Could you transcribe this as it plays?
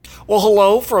Well,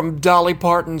 hello from Dolly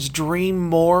Parton's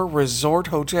Dreammore Resort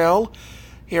Hotel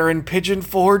here in Pigeon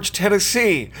Forge,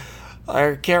 Tennessee.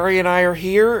 Carrie and I are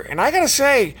here, and I gotta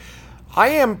say, I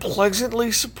am pleasantly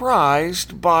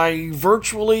surprised by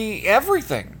virtually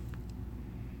everything.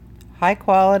 High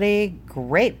quality,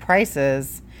 great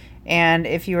prices, and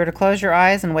if you were to close your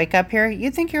eyes and wake up here,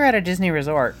 you'd think you're at a Disney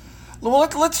resort. Well,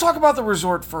 let's talk about the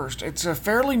resort first. It's a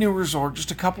fairly new resort,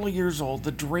 just a couple of years old,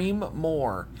 the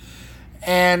Dreammore.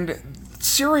 And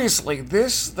seriously,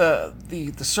 the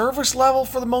service level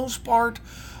for the most part,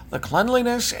 the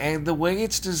cleanliness and the way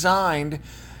it's designed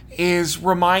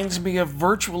reminds me of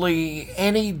virtually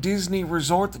any Disney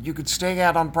resort that you could stay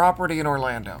at on property in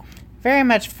Orlando. Very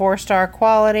much 4-star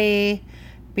quality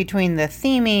between the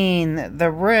theming, the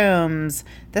rooms,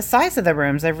 the size of the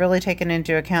rooms. They've really taken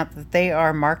into account that they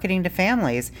are marketing to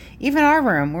families. Even our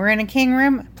room, we're in a king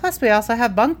room, plus we also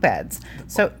have bunk beds.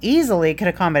 So easily could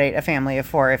accommodate a family of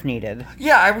 4 if needed.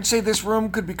 Yeah, I would say this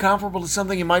room could be comparable to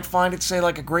something you might find at, say,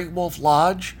 like a Great Wolf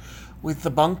Lodge with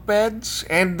the bunk beds.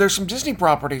 And there's some Disney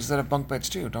properties that have bunk beds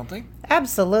too, don't they?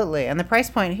 Absolutely. And the price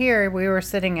point here, we were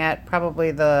sitting at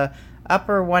probably the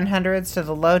upper 100s to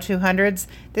the low 200s.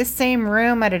 This same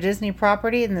room at a Disney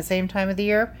property in the same time of the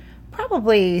year,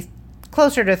 probably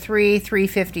closer to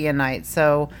 $350 a night.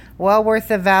 So well worth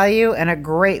the value, and a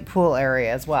great pool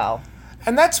area as well.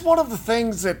 And that's one of the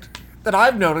things that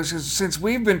I've noticed is since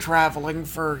we've been traveling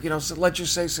for, so let's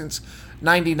just say since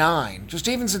 99, just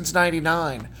even since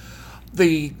 99,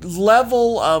 the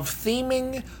level of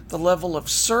theming, the level of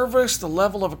service, the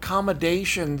level of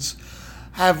accommodations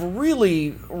have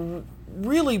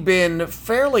really been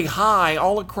fairly high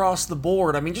all across the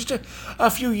board. I mean, just a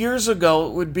few years ago,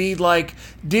 it would be like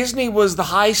Disney was the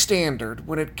high standard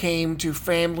when it came to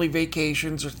family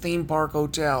vacations or theme park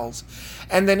hotels.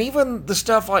 And then even the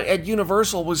stuff at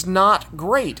Universal was not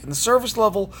great, and the service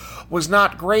level was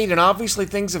not great, and obviously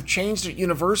things have changed at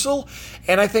Universal,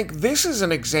 and I think this is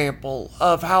an example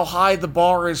of how high the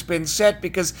bar has been set,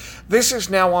 because this is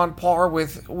now on par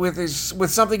with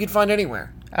something you'd find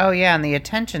anywhere. Oh, yeah, and the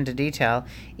attention to detail.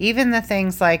 Even the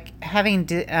things like having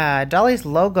Dolly's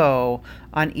logo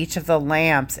on each of the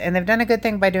lamps. And they've done a good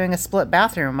thing by doing a split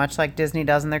bathroom, much like Disney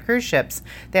does in their cruise ships.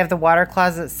 They have the water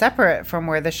closet separate from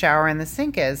where the shower and the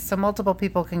sink is, so multiple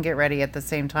people can get ready at the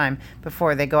same time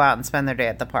before they go out and spend their day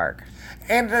at the park.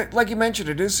 And like you mentioned,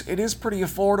 it is pretty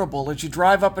affordable. As you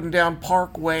drive up and down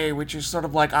Parkway, which is sort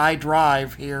of like I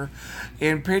Drive here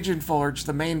in Pigeon Forge,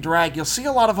 the main drag, you'll see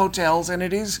a lot of hotels, and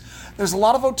there's a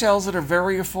lot of hotels that are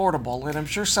very affordable, and I'm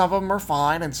sure some of them are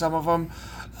fine and some of them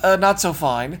not so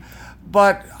fine.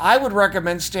 But I would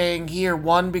recommend staying here,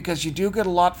 one, because you do get a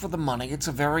lot for the money. It's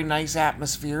a very nice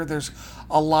atmosphere. There's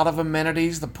a lot of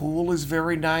amenities. The pool is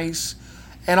very nice.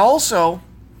 And also,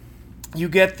 you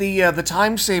get the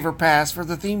Time Saver Pass for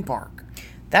the theme park.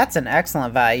 That's an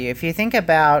excellent value. If you think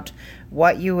about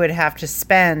what you would have to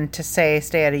spend to, say,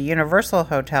 stay at a Universal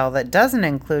hotel that doesn't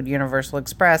include Universal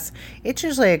Express, it's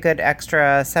usually a good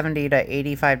extra $70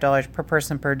 to $85 per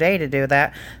person per day to do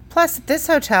that. Plus, at this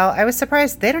hotel, I was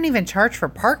surprised they don't even charge for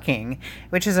parking,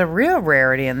 which is a real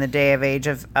rarity in the day of age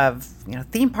of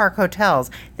theme park hotels.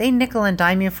 They nickel and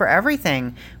dime you for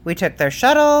everything. We took their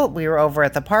shuttle, we were over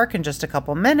at the park in just a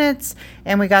couple minutes,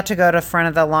 and we got to go to front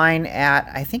of the line at,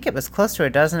 I think it was close to a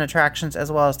dozen attractions as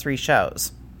well as 3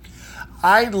 shows.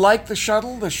 I like the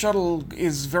shuttle. The shuttle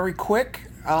is very quick.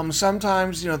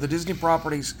 Sometimes, the Disney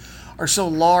properties are so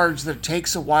large that it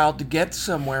takes a while to get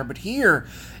somewhere. But here,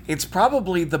 it's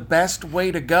probably the best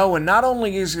way to go. And not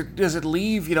only does it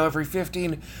leave, every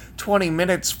 15, 20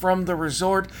 minutes from the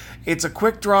resort, it's a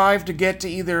quick drive to get to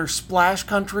either Splash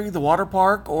Country, the water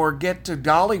park, or get to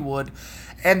Dollywood.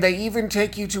 And they even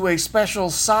take you to a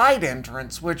special side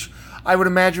entrance, which I would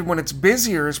imagine when it's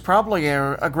busier is probably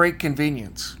a great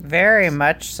convenience. Very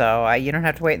much so. You don't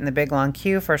have to wait in the big long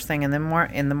queue first thing in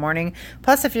the morning.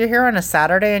 Plus, if you're here on a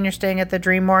Saturday and you're staying at the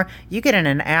Dreammore, you get in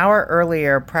an hour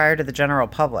earlier prior to the general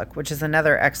public, which is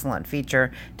another excellent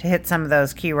feature to hit some of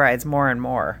those key rides more and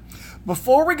more.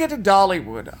 Before we get to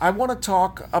Dollywood, I want to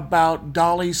talk about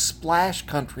Dolly's Splash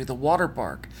Country, the water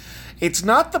park. It's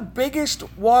not the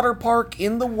biggest water park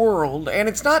in the world, and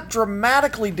it's not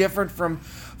dramatically different from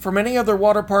any other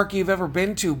water park you've ever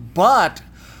been to, but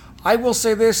I will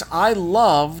say this, I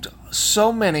loved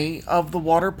so many of the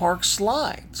water park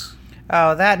slides.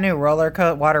 Oh, that new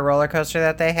water roller coaster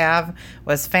that they have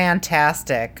was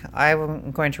fantastic.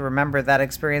 I'm going to remember that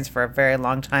experience for a very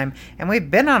long time. And we've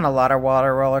been on a lot of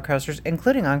water roller coasters,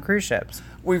 including on cruise ships.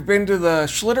 We've been to the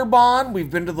Schlitterbahn.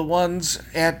 We've been to the ones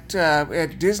at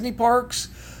Disney parks,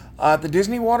 the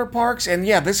Disney water parks. And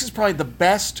yeah, this is probably the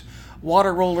best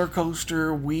water roller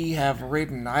coaster we have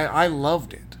ridden. I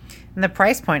loved it. And the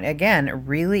price point, again,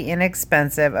 really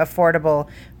inexpensive, affordable,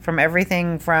 from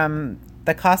everything from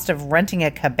the cost of renting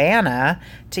a cabana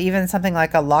to even something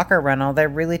like a locker rental. They're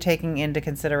really taking into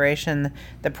consideration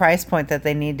the price point that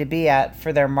they need to be at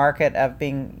for their market of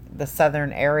being the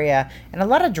southern area. And a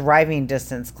lot of driving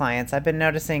distance clients. I've been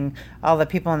noticing all the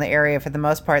people in the area, for the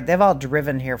most part, they've all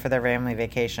driven here for their family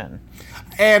vacation.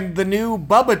 And the new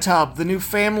Bubba Tub, the new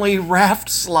family raft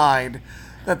slide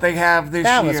that they have this year.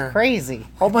 That was crazy.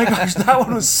 Oh my gosh, that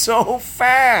one was so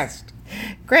fast.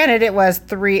 Granted, it was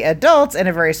 3 adults and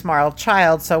a very small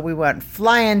child, so we went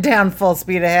flying down full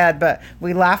speed ahead, but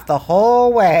we laughed the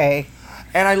whole way.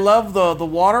 And I love the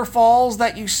waterfalls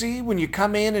that you see when you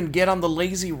come in and get on the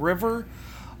lazy river.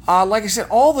 Like I said,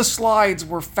 all the slides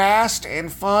were fast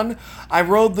and fun. I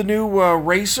rode the new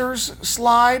Racers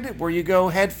slide, where you go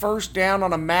head first down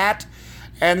on a mat,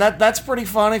 and that's pretty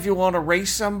fun if you want to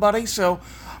race somebody. So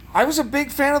I was a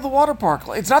big fan of the water park.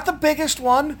 It's not the biggest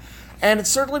one, and it's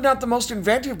certainly not the most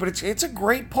inventive, but it's a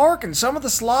great park, and some of the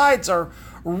slides are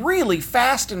really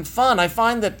fast and fun. I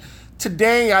find that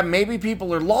today, maybe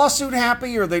people are lawsuit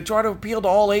happy, or they try to appeal to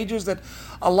all ages, that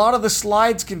a lot of the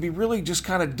slides can be really just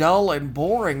kind of dull and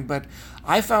boring, but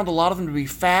I found a lot of them to be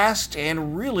fast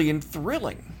and really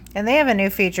thrilling. And they have a new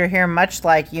feature here, much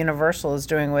like Universal is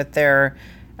doing with their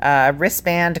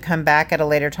wristband to come back at a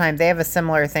later time. They have a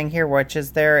similar thing here, which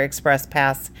is their Express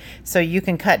Pass. So you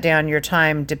can cut down your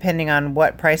time depending on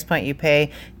what price point you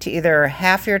pay to either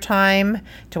half your time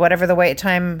to whatever the wait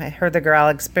time. I heard the girl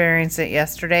experience it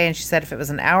yesterday, and she said if it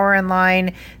was an hour in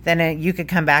line, then you could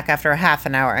come back after a half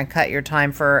an hour and cut your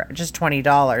time for just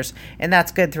 $20. And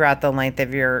that's good throughout the length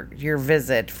of your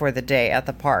visit for the day at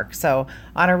the park. So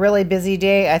on a really busy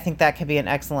day, I think that could be an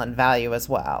excellent value as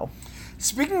well.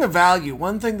 Speaking of value,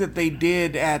 one thing that they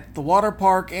did at the water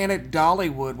park and at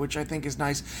Dollywood, which I think is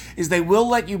nice, is they will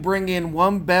let you bring in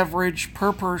one beverage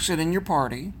per person in your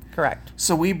party. Correct.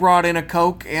 So we brought in a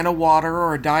Coke and a water,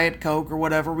 or a Diet Coke or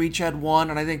whatever. We each had one,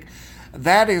 and I think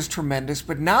that is tremendous.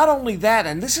 But not only that,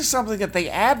 and this is something that they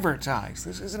advertise.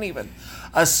 This isn't even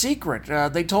a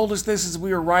secret. They told us this as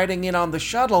we were riding in on the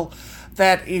shuttle,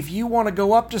 that if you want to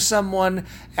go up to someone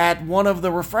at one of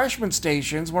the refreshment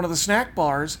stations, one of the snack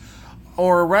bars,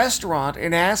 or a restaurant,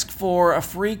 and ask for a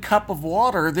free cup of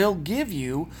water, they'll give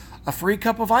you a free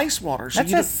cup of ice water. So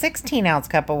that's a 16-ounce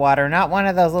cup of water, not one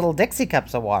of those little Dixie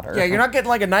cups of water. Yeah, you're not getting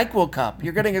like a NyQuil cup.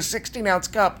 You're getting a 16-ounce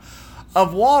cup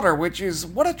of water, which is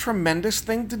what a tremendous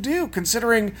thing to do,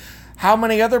 considering how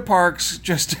many other parks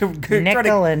just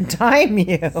nickel and dime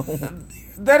you.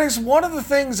 That is one of the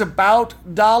things about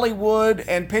Dollywood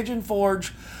and Pigeon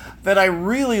Forge that I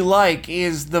really like,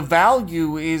 is the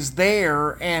value is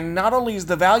there, and not only is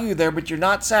the value there, but you're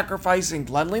not sacrificing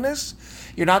cleanliness,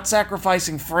 you're not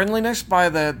sacrificing friendliness by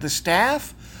the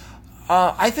staff.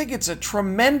 I think it's a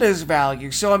tremendous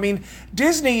value. So, I mean,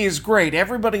 Disney is great.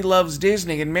 Everybody loves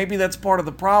Disney, and maybe that's part of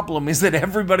the problem, is that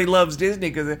everybody loves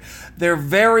Disney because they're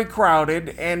very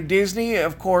crowded, and Disney,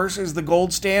 of course, is the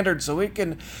gold standard, so it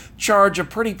can charge a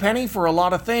pretty penny for a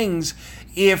lot of things.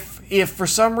 If for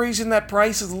some reason that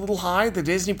price is a little high, the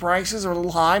Disney prices are a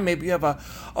little high, maybe you have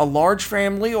a large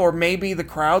family, or maybe the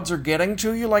crowds are getting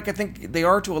to you, like I think they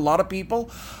are to a lot of people,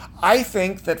 I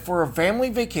think that for a family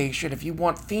vacation, if you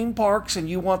want theme parks and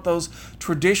you want those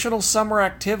traditional summer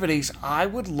activities, I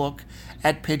would look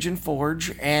at Pigeon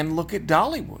Forge and look at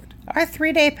Dollywood. Our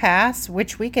 3-day pass,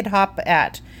 which we could hop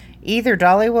at either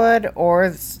Dollywood or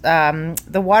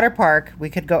the water park, we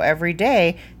could go every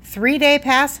day. 3-day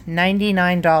pass,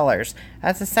 $99.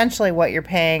 That's essentially what you're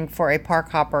paying for a park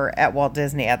hopper at Walt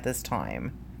Disney at this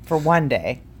time for one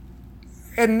day.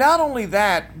 And not only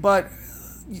that, but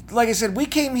like I said, we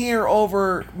came here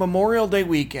over Memorial Day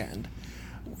weekend,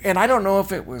 and I don't know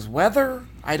if it was weather,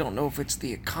 I don't know if it's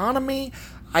the economy,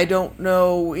 I don't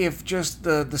know if just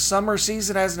the summer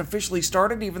season hasn't officially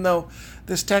started, even though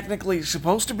this technically is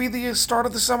supposed to be the start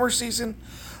of the summer season,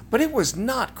 but it was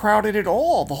not crowded at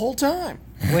all the whole time.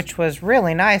 Which was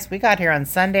really nice. We got here on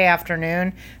Sunday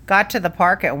afternoon, got to the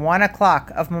park at 1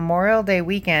 o'clock of Memorial Day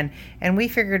weekend, and we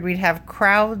figured we'd have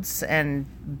crowds and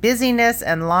busyness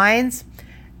and lines.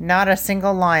 Not a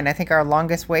single line. I think our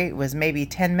longest wait was maybe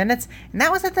 10 minutes, and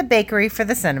that was at the bakery for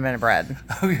the cinnamon bread.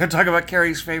 Oh, you're talking about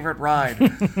Carrie's favorite ride.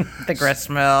 The Grist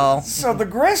Mill. So the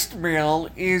Grist Mill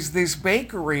is this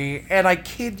bakery, and I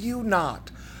kid you not,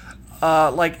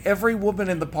 like every woman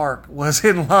in the park was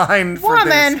in line for this.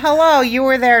 Woman, hello, you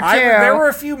were there too. There were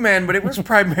a few men, but it was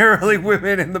primarily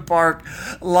women in the park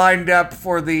lined up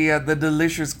for the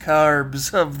delicious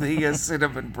carbs of the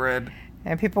cinnamon bread.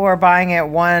 And people were buying it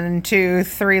 1, 2,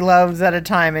 3 loaves at a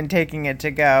time and taking it to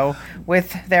go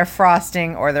with their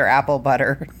frosting or their apple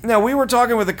butter. Now, we were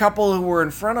talking with a couple who were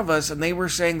in front of us, and they were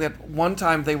saying that one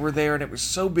time they were there and it was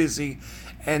so busy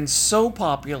and so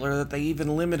popular that they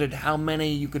even limited how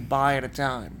many you could buy at a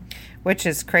time. Which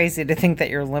is crazy to think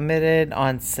that you're limited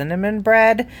on cinnamon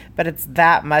bread, but it's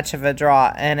that much of a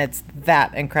draw and it's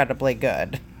that incredibly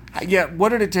good. Yeah, what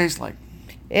did it taste like?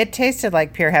 It tasted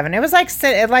like pure heaven. It was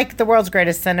like the world's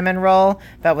greatest cinnamon roll,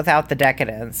 but without the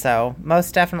decadence. So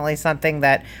most definitely something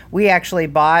that we actually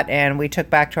bought and we took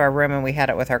back to our room and we had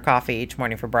it with our coffee each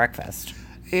morning for breakfast.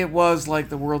 It was like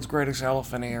the world's greatest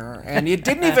elephant ear, and you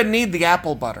didn't even need the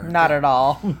apple butter. Not at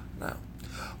all. No.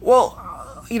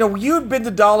 Well, you had been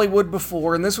to Dollywood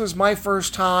before, and this was my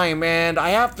first time, and I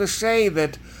have to say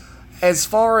that as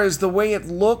far as the way it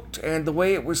looked and the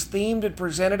way it was themed and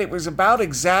presented, it was about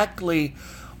exactly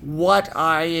what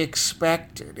I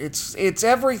expected. It's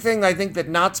everything I think that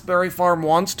Knott's Berry Farm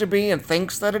wants to be and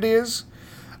thinks that it is,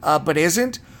 but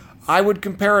isn't. I would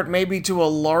compare it maybe to a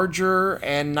larger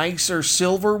and nicer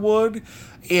Silverwood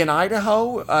in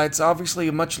Idaho. It's obviously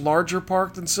a much larger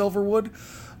park than Silverwood,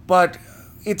 but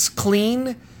it's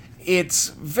clean. It's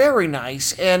very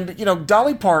nice, and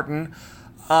Dolly Parton.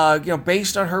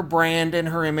 Based on her brand and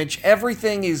her image,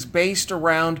 everything is based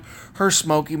around her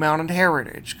Smoky Mountain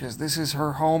heritage, because this is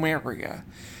her home area.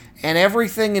 And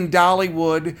everything in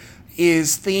Dollywood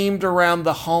is themed around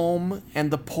the home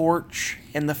and the porch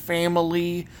and the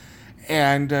family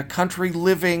and country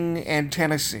living and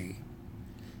Tennessee.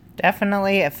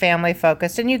 Definitely a family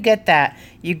focused, and you get that.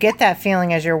 You get that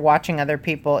feeling as you're watching other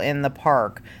people in the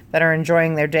park that are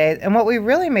enjoying their day. And what we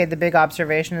really made the big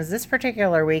observation is this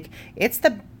particular week, it's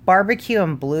the barbecue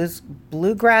and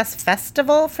bluegrass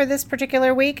festival for this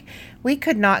particular week. We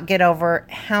could not get over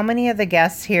how many of the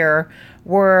guests here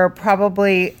were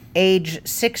probably age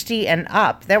 60 and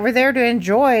up that were there to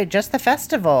enjoy just the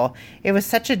festival. It was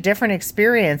such a different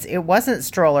experience. It wasn't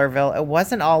Strollerville. It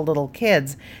wasn't all little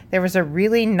kids. There was a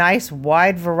really nice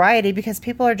wide variety because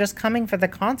people are just coming for the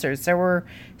concerts. There were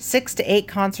 6 to 8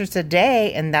 concerts a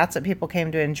day, and that's what people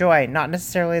came to enjoy. Not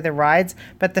necessarily the rides,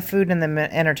 but the food and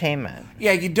the entertainment.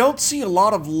 Yeah, you don't see a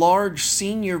lot of large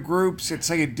senior groups at,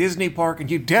 say, a Disney park, and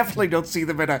you definitely don't see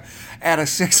them at a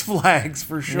Six Flags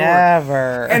for sure. Never.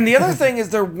 And the other thing is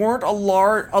there weren't a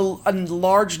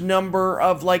large number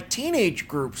of like teenage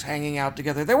groups hanging out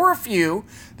together. There were a few.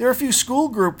 There were a few school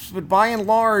groups, but by and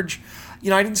large,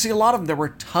 I didn't see a lot of them. There were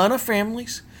a ton of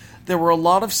families. There were a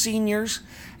lot of seniors.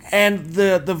 And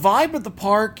the vibe of the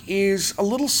park is a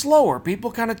little slower.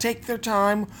 People kind of take their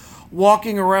time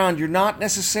walking around. You're not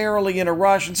necessarily in a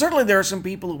rush. And certainly there are some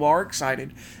people who are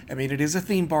excited. I mean, it is a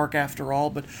theme park after all.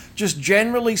 But just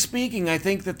generally speaking, I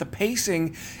think that the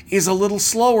pacing is a little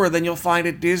slower than you'll find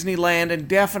at Disneyland and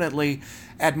definitely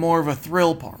at more of a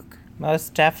thrill park.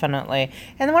 Most definitely.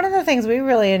 And one of the things we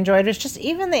really enjoyed is just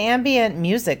even the ambient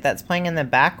music that's playing in the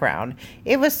background.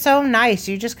 It was so nice.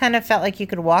 You just kind of felt like you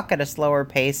could walk at a slower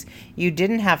pace. You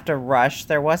didn't have to rush.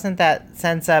 There wasn't that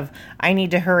sense of, I need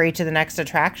to hurry to the next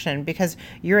attraction, because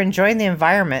you're enjoying the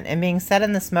environment. And being set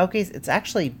in the Smokies, it's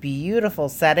actually beautiful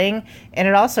setting. And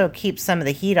it also keeps some of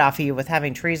the heat off of you with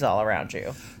having trees all around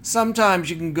you.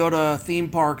 Sometimes you can go to theme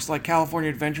parks like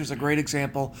California Adventure is a great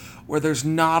example, where there's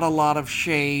not a lot of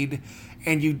shade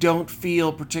and you don't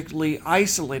feel particularly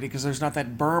isolated because there's not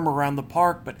that berm around the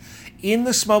park. But in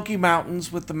the Smoky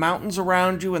Mountains, with the mountains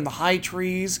around you and the high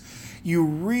trees, you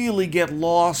really get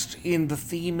lost in the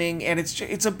theming, and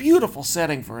it's a beautiful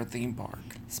setting for a theme park.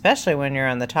 Especially when you're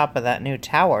on the top of that new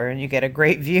tower and you get a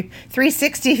great view,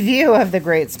 360 view of the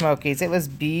Great Smokies. It was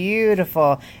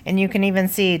beautiful. And you can even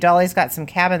see Dolly's got some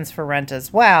cabins for rent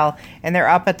as well. And they're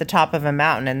up at the top of a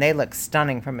mountain and they look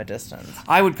stunning from a distance.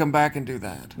 I would come back and do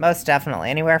that. Most definitely.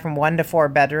 Anywhere from 1 to 4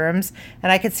 bedrooms. And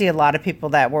I could see a lot of people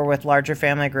that were with larger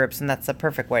family groups, and that's the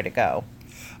perfect way to go.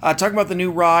 Talking about the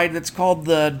new ride that's called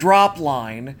the Drop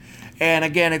Line. And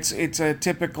again, it's a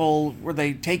typical where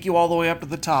they take you all the way up to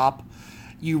the top.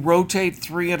 You rotate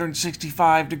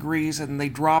 365 degrees and they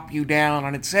drop you down,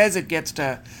 and it says it gets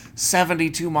to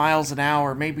 72 miles an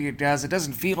hour. Maybe it does. It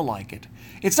doesn't feel like it.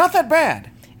 It's not that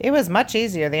bad. It was much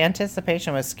easier. The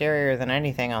anticipation was scarier than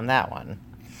anything on that one.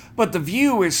 But the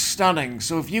view is stunning.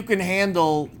 So if you can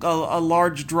handle a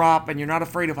large drop and you're not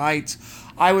afraid of heights,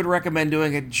 I would recommend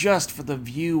doing it just for the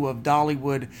view of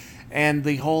Dollywood and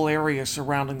the whole area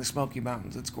surrounding the Smoky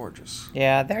Mountains. It's gorgeous.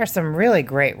 Yeah, there are some really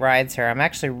great rides here. I'm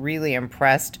actually really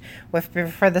impressed with,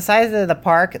 for the size of the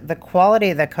park, the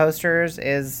quality of the coasters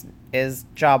is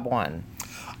job one.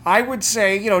 I would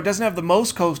say, it doesn't have the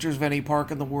most coasters of any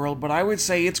park in the world, but I would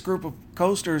say its group of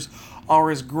coasters are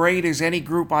as great as any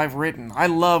group I've ridden. I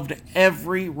loved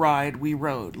every ride we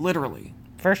rode, literally.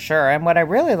 For sure. And what I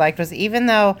really liked was, even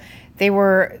though they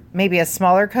were maybe a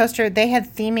smaller coaster, they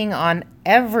had theming on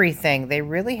everything. They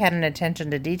really had an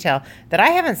attention to detail that I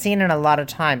haven't seen in a lot of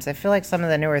times. I feel like some of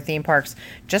the newer theme parks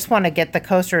just want to get the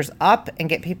coasters up and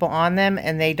get people on them,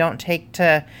 and they don't take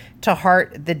to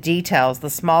heart the details, the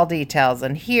small details.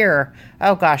 And here,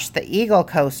 oh gosh, the Eagle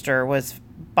coaster was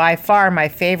by far my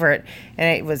favorite,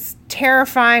 and it was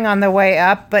terrifying on the way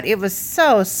up, but it was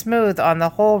so smooth on the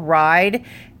whole ride.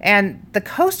 And the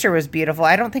coaster was beautiful.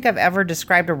 I don't think I've ever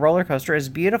described a roller coaster as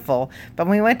beautiful, but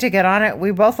when we went to get on it, we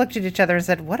both looked at each other and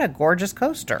said, what a gorgeous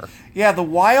coaster. Yeah, the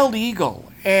Wild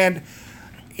Eagle. And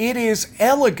it is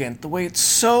elegant, the way it's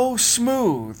so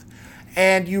smooth.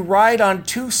 And you ride on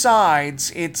two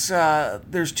sides. It's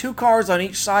there's two cars on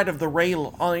each side of the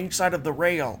rail,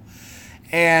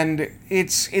 And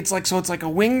it's like a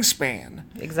wingspan.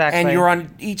 Exactly. And you're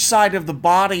on each side of the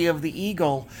body of the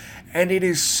Eagle. And it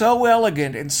is so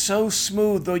elegant and so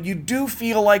smooth, though you do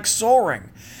feel like soaring.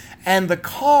 And the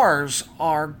cars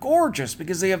are gorgeous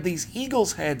because they have these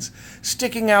eagle's heads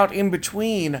sticking out in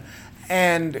between.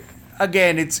 And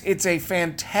again, it's a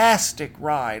fantastic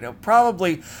ride.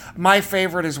 Probably my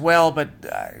favorite as well, but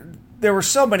there were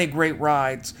so many great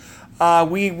rides.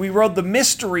 We rode the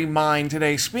Mystery Mine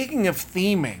today. Speaking of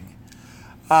theming,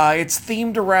 it's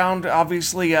themed around,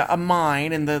 obviously, a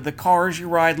mine, and the cars you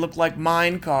ride look like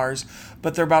mine cars,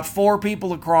 but they're about 4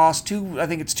 people across, I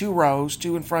think it's 2 rows,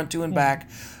 2 in front, 2 in back,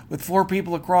 with 4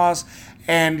 people across,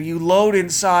 and you load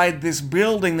inside this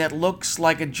building that looks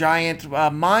like a giant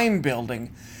mine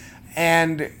building,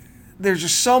 and there's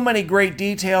just so many great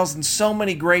details and so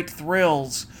many great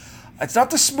thrills. It's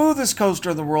not the smoothest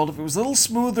coaster in the world. If it was a little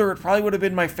smoother, it probably would have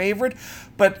been my favorite,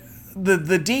 but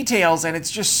the details, and it's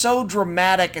just so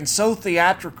dramatic and so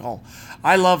theatrical.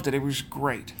 I loved it. It was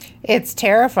great. It's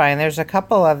terrifying. There's a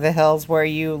couple of the hills where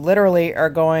you literally are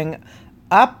going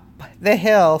up the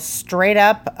hill, straight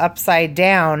up, upside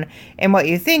down, and what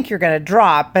you think you're going to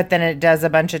drop, but then it does a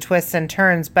bunch of twists and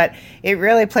turns. But it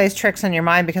really plays tricks on your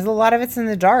mind because a lot of it's in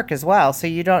the dark as well, so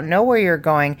you don't know where you're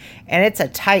going, and it's a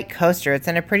tight coaster. It's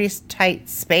in a pretty tight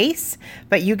space,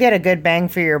 but you get a good bang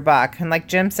for your buck. And like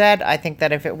Jim said, I think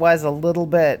that if it was a little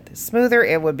bit smoother,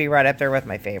 it would be right up there with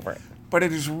my favorite. But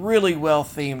it is really well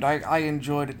themed. I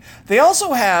enjoyed it. They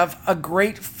also have a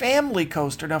great family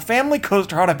coaster. Now, family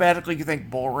coaster, automatically you think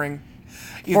boring.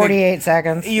 48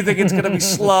 seconds. You think it's going to be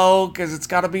slow because it's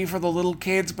got to be for the little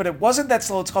kids, but it wasn't that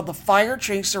slow. It's called the Fire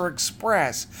Chaser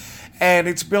Express, and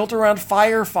it's built around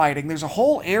firefighting. There's a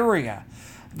whole area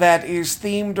that is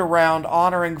themed around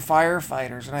honoring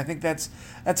firefighters, and I think that's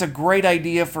a great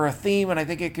idea for a theme, and I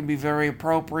think it can be very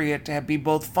appropriate to be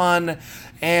both fun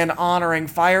and honoring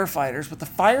firefighters. But the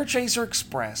Fire Chaser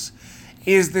Express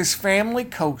is this family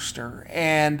coaster,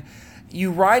 and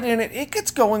you ride in it. It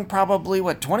gets going probably,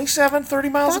 27, 30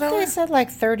 miles an hour? I thought they said like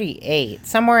 38,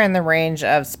 somewhere in the range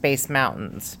of Space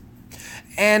Mountains.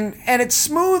 And it's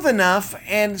smooth enough,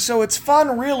 and so it's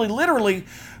fun, really, literally,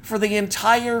 for the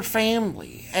entire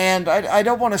family. And I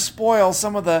don't want to spoil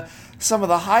some of the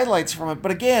highlights from it,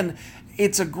 but again,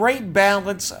 it's a great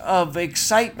balance of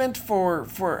excitement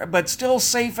but still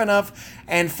safe enough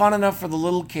and fun enough for the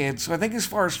little kids. So I think as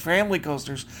far as family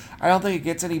coasters, I don't think it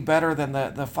gets any better than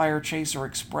the Fire Chaser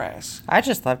Express. I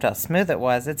just loved how smooth it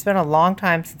was. It's been a long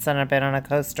time since I've been on a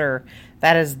coaster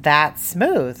that is that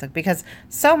smooth, because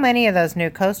so many of those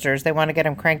new coasters, they want to get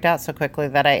them cranked out so quickly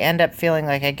that I end up feeling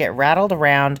like I get rattled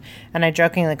around, and I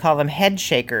jokingly call them head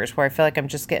shakers, where I feel like I'm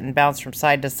just getting bounced from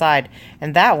side to side.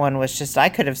 And that one was just, I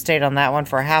could have stayed on that one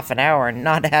for half an hour and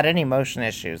not had any motion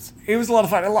issues. It was a lot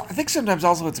of fun. I think sometimes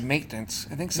also it's maintenance.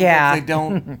 I think sometimes they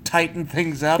don't tighten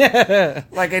things up.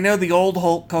 Like I know the old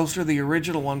Hulk coaster, the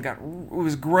original one, it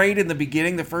was great in the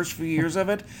beginning, the first few years of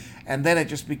it, and then it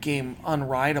just became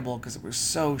unrideable because it was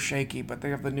so shaky, but they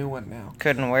have the new one now.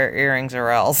 Couldn't wear earrings or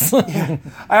else. Yeah.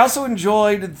 I also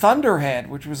enjoyed Thunderhead,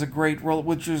 which was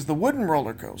which was the wooden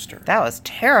roller coaster. That was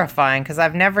terrifying because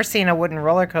I've never seen a wooden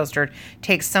roller coaster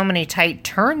take so many tight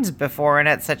turns before and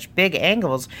at such big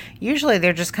angles. Usually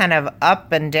they're just kind of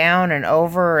up and down and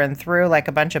over and through like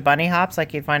a bunch of bunny hops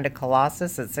like you'd find at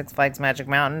Colossus at Six Flags Magic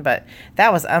Mountain, but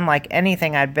that was unlike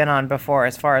anything I'd been on before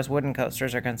as far as wooden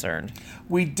coasters are concerned.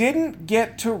 We didn't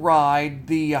get to ride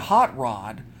the Hot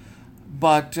Rod,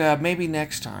 but maybe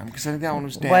next time, because I think that one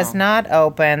was down. Was not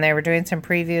open. They were doing some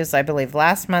previews, I believe,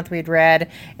 last month we'd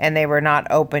read, and they were not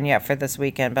open yet for this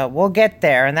weekend, but we'll get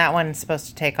there. And that one's supposed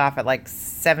to take off at like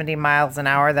 70 miles an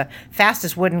hour, the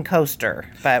fastest wooden coaster,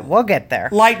 but we'll get there.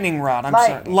 Lightning Rod,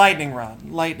 sorry. Lightning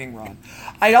Rod.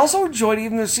 I also enjoyed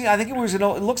even the scene. I think it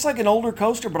looks like an older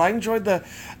coaster, but I enjoyed the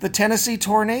Tennessee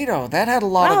Tornado. That had a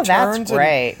lot of turns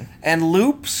and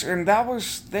loops, and that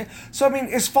was... So, I mean,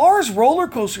 as far as roller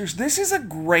coasters, this is a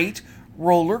great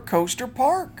roller coaster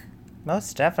park.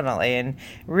 Most definitely. And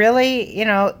really,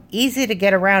 easy to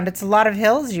get around. It's a lot of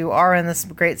hills. You are in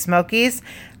the Great Smokies,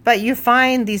 but you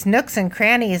find these nooks and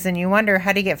crannies and you wonder,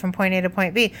 how do you get from point A to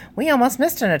point B? We almost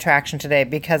missed an attraction today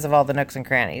because of all the nooks and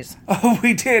crannies. Oh,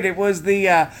 we did. It was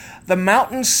the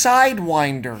Mountain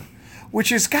Sidewinder, which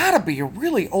has got to be a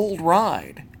really old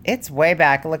ride. It's way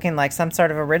back, looking like some sort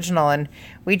of original, and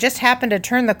we just happened to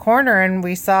turn the corner and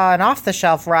we saw an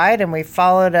off-the-shelf ride, and we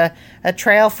followed a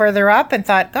trail further up and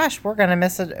thought, gosh, we're going to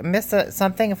miss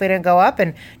something if we didn't go up,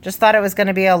 and just thought it was going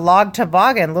to be a log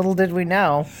toboggan. Little did we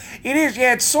know. It is,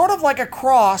 yeah. It's sort of like a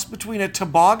cross between a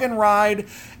toboggan ride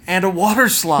and a water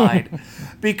slide,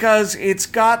 because it's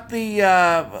got the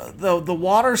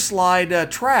water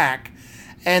slide track.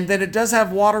 And then it does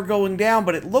have water going down,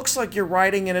 but it looks like you're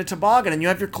riding in a toboggan, and you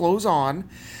have your clothes on.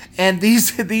 And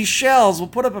these shells, we'll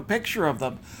put up a picture of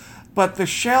them, but the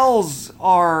shells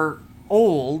are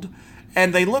old,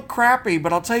 and they look crappy,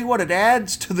 but I'll tell you what, it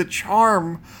adds to the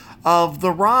charm of the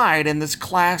ride and this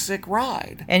classic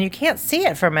ride. And you can't see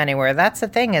it from anywhere. That's the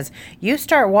thing, is you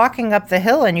start walking up the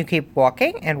hill and you keep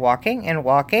walking and walking and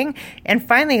walking, and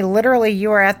finally literally you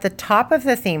are at the top of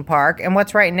the theme park, and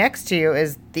what's right next to you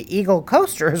is the Eagle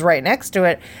Coaster is right next to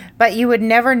it, but you would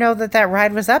never know that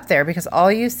ride was up there because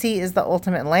all you see is the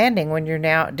ultimate landing when you're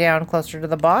now down closer to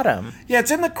the bottom. Yeah, it's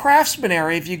in the Craftsman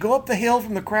area. If you go up the hill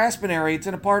from the Craftsman area, it's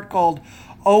in a part called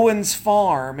Owen's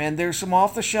Farm, and there's some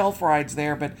off-the-shelf rides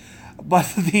there, but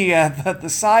the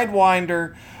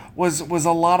Sidewinder was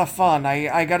a lot of fun.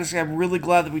 I got to say, I'm really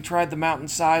glad that we tried the Mountain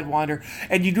Sidewinder,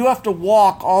 and you do have to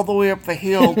walk all the way up the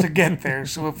hill to get there,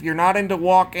 so if you're not into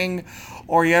walking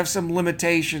or you have some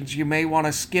limitations, you may want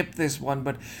to skip this one,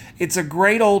 but it's a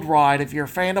great old ride. If you're a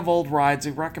fan of old rides,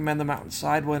 I recommend the Mountain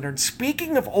Sidewinder. And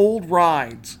speaking of old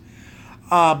rides,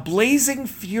 Blazing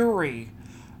Fury,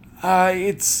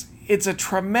 it's a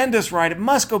tremendous ride. It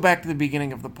must go back to the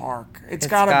beginning of the park. It's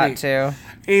got to.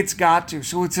 It's got to.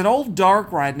 So it's an old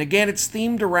dark ride. And again, it's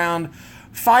themed around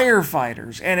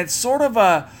firefighters. And it's sort of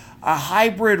a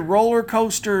hybrid roller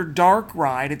coaster dark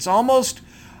ride. It's almost,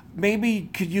 maybe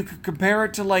you could compare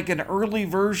it to like an early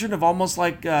version of almost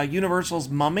like Universal's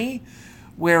Mummy,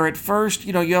 where at first,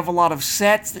 you have a lot of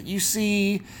sets that you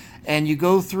see, and you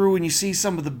go through and you see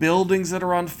some of the buildings that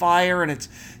are on fire, and it's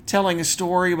telling a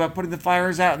story about putting the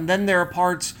fires out. And then there are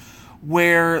parts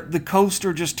where the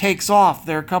coaster just takes off.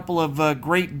 There are a couple of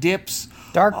great dips.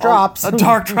 Dark drops.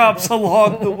 Dark drops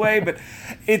along the way. But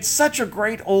it's such a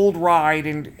great old ride,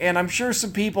 and I'm sure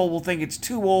some people will think it's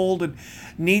too old and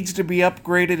needs to be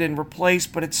upgraded and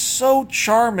replaced, but it's so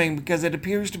charming because it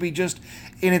appears to be just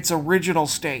in its original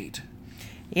state.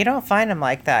 You don't find them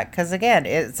like that because, again,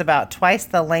 it's about twice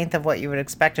the length of what you would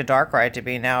expect a dark ride to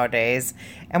be nowadays.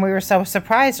 And we were so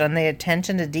surprised on the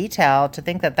attention to detail to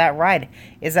think that ride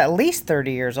is at least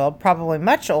 30 years old, probably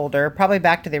much older, probably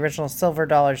back to the original Silver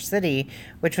Dollar City,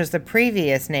 which was the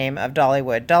previous name of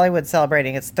Dollywood. Dollywood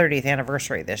celebrating its 30th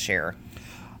anniversary this year.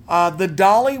 The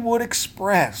Dollywood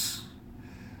Express,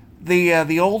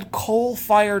 the old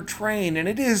coal-fired train, and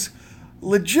it is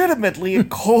legitimately a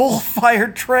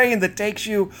coal-fired train that takes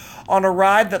you on a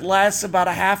ride that lasts about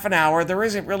a half an hour. There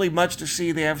isn't really much to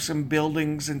see. They have some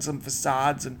buildings and some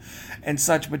facades and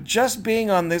such, but just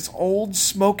being on this old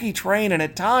smoky train, and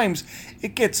at times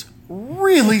it gets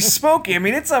really smoky. I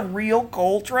mean, it's a real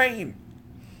coal train.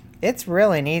 It's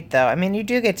really neat, though. I mean, you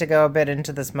do get to go a bit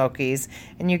into the Smokies,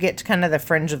 and you get to kind of the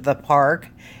fringe of the park,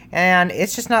 and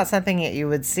it's just not something that you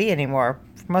would see anymore.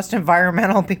 Most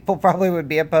environmental people probably would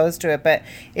be opposed to it, but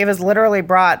it was literally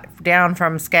brought down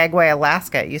from Skagway,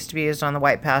 Alaska. It used to be used on the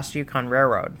White Pass Yukon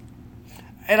Railroad.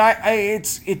 And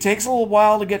it takes a little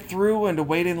while to get through and to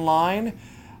wait in line,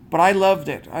 but I loved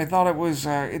it. I thought it was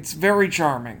it's very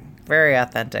charming, very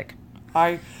authentic.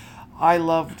 I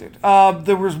loved it.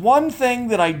 There was one thing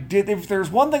that I did. If there's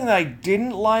one thing that I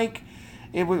didn't like,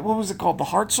 it was, what was it called? The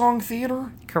Heart Song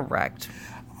Theater. Correct.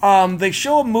 They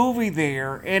show a movie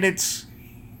there, and it's,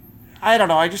 I don't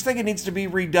know, I just think it needs to be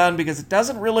redone because it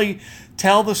doesn't really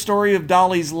tell the story of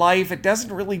Dolly's life. It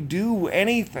doesn't really do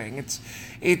anything.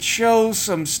 It shows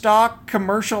some stock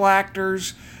commercial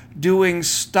actors doing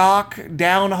stock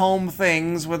down-home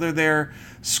things, whether they're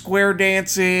square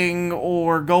dancing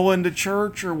or going to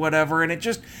church or whatever, and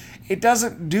it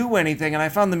doesn't do anything. And I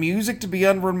found the music to be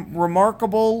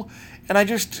unremarkable, and I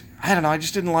don't know, I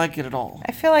just didn't like it at all.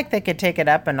 I feel like they could take it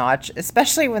up a notch,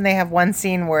 especially when they have one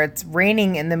scene where it's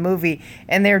raining in the movie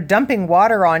and they're dumping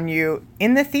water on you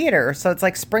in the theater. So it's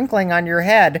like sprinkling on your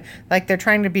head, like they're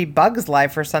trying to be Bugs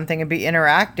Life or something and be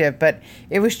interactive. But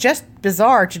it was just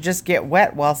bizarre to just get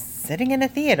wet while sitting in a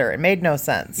theater. It made no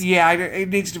sense. Yeah, it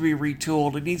needs to be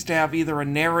retooled. It needs to have either a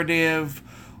narrative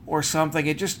or something.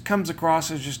 It just comes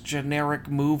across as just generic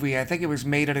movie. I think it was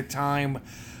made at a time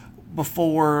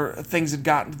before things had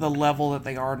gotten to the level that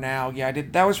they are now. Yeah,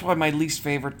 that was probably my least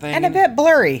favorite thing. And a bit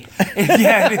blurry.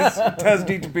 Yeah, it is. It does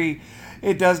need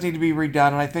to be redone,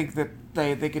 and I think that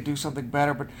they could do something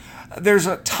better. But there's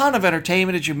a ton of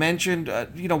entertainment, as you mentioned.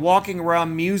 Walking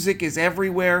around, music is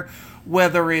everywhere,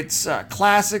 whether it's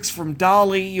classics from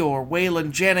Dolly or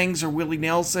Waylon Jennings or Willie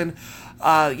Nelson.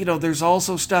 There's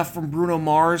also stuff from Bruno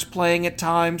Mars playing at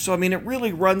times. So, I mean, it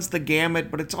really runs the gamut,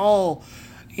 but it's all...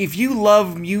 If you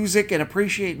love music and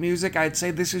appreciate music, I'd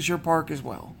say this is your park as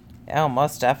well. Oh,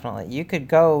 most definitely. You could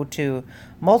go to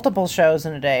multiple shows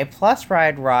in a day, plus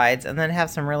ride rides, and then have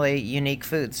some really unique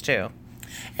foods, too.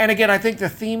 And again, I think the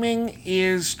theming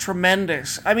is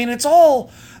tremendous. I mean,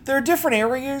 there are different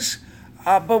areas,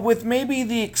 but with maybe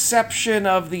the exception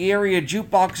of the area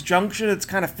Jukebox Junction, it's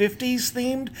kind of 50s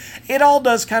themed. It all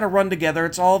does kind of run together.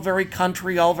 It's all very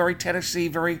country, all very Tennessee,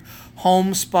 very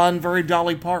homespun, very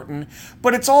Dolly Parton,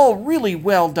 but it's all really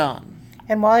well done.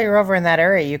 And while you're over in that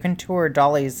area, you can tour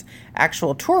Dolly's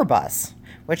actual tour bus,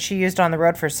 which she used on the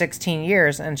road for 16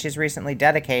 years, and she's recently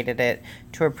dedicated it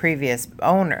to a previous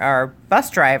owner or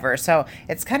bus driver. So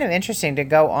it's kind of interesting to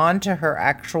go on to her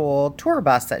actual tour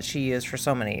bus that she used for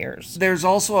so many years. There's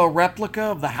also a replica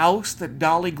of the house that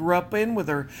Dolly grew up in with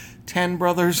her 10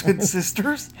 brothers and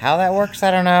sisters. How that works,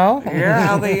 I don't know. Yeah,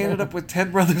 how they ended up with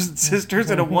 10 brothers and sisters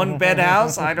in a one-bed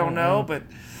house, I don't know, but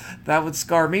that would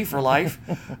scar me for life.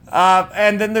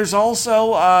 And then there's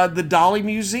also the Dolly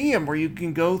Museum, where you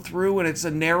can go through, and it's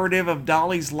a narrative of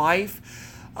Dolly's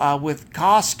life with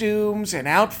costumes and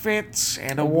outfits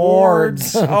and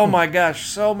awards. Oh my gosh,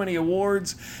 so many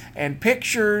awards and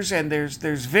pictures, and there's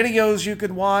videos you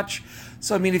can watch.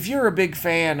 So, I mean, if you're a big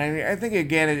fan, I think,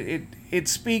 again, it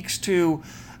speaks to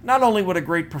not only what a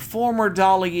great performer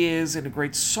Dolly is and a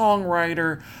great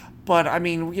songwriter, but, I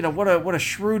mean, what a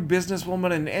shrewd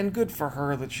businesswoman, and good for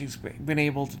her that she's been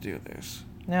able to do this.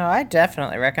 No, I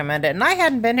definitely recommend it. And I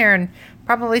hadn't been here in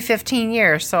probably 15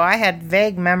 years, so I had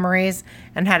vague memories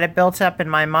and had it built up in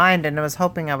my mind, and I was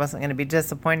hoping I wasn't going to be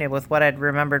disappointed with what I'd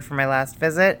remembered from my last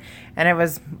visit, and it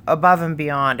was above and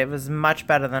beyond. It was much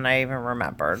better than I even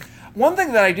remembered. One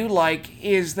thing that I do like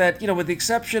is that, with the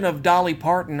exception of Dolly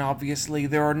Parton, obviously,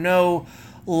 there are no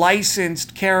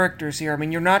licensed characters here. I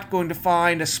mean, you're not going to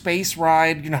find a space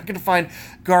ride. You're not going to find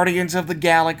Guardians of the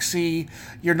Galaxy.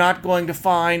 You're not going to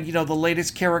find, the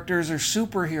latest characters or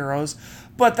superheroes.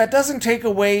 But that doesn't take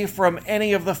away from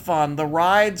any of the fun. The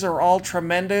rides are all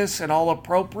tremendous and all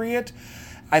appropriate.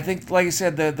 I think, like I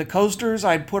said, the coasters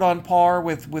I'd put on par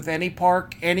with any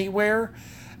park anywhere.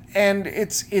 And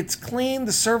it's clean,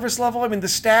 the service level, the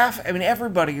staff,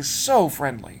 everybody is so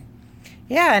friendly.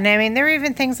 Yeah, and there are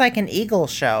even things like an eagle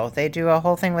show. They do a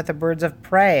whole thing with the birds of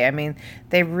prey.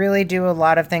 They really do a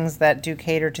lot of things that do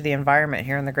cater to the environment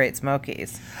here in the Great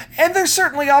Smokies. And there's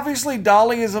certainly, obviously,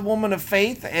 Dolly is a woman of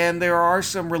faith, and there are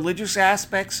some religious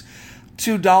aspects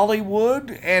to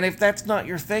Dollywood, and if that's not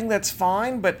your thing, that's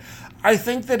fine, but I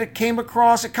think that it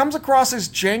comes across as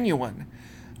genuine.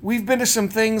 We've been to some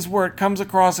things where it comes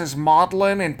across as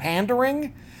maudlin and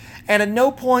pandering, and at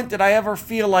no point did I ever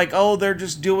feel like, they're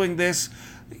just doing this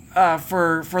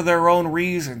for their own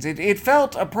reasons. It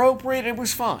felt appropriate. It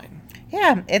was fine.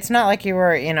 Yeah, it's not like you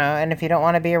were, and if you don't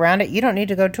want to be around it, you don't need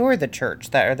to go tour the church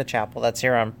or the chapel that's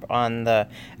here on the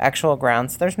actual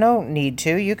grounds. There's no need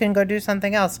to. You can go do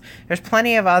something else. There's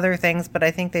plenty of other things, but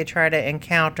I think they try to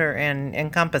encounter and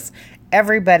encompass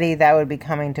everybody that would be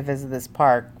coming to visit this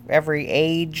park, every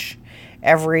age,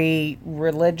 every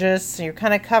religious. You're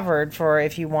kind of covered for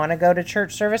if you want to go to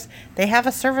church service. They have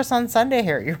a service on Sunday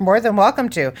here. You're more than welcome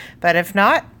to. But if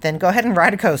not, then go ahead and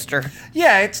ride a coaster.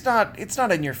 Yeah, it's not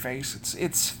in your face.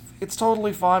 It's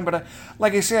totally fine. But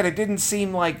like I said, it didn't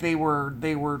seem like they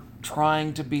were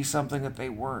trying to be something that they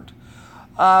weren't.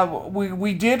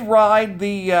 We did ride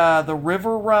the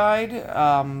river ride.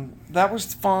 That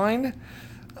was fine.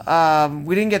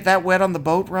 We didn't get that wet on the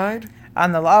boat ride.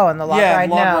 On the log ride,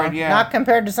 log no. ride, yeah. Not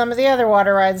compared to some of the other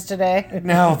water rides today.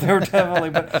 No, they're definitely.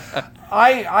 But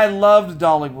I loved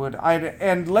Dollywood.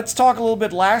 And let's talk a little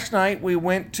bit. Last night we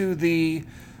went to the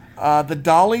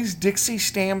Dolly's Dixie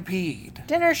Stampede.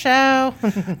 Dinner show.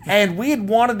 And we had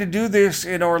wanted to do this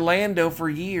in Orlando for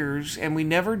years, and we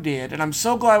never did. And I'm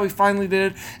so glad we finally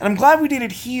did it. And I'm glad we did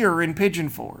it here in Pigeon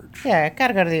Forge. Yeah,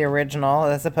 gotta go to the original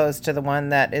as opposed to the one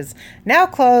that is now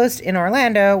closed in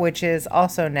Orlando, which is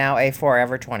also now a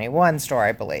Forever 21 store,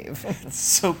 I believe. It's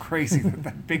so crazy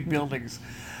that big building's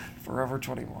Forever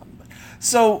 21.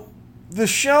 So the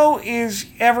show is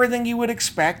everything you would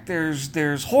expect.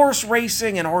 There's horse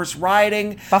racing and horse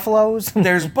riding. Buffaloes.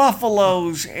 There's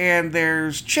buffaloes and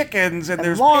there's chickens and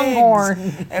there's longhorn.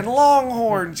 pigs and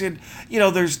longhorns and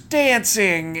there's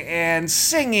dancing and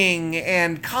singing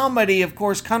and comedy, of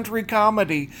course, country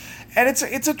comedy. And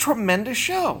it's a tremendous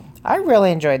show. I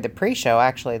really enjoyed the pre-show,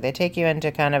 actually. They take you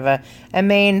into kind of a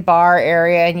main bar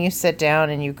area, and you sit down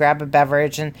and you grab a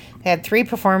beverage. And they had 3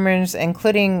 performers,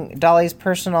 including Dolly's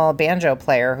personal banjo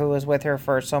player, who was with her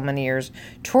for so many years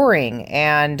touring.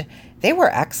 And they were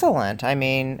excellent. I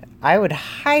mean, I would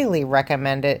highly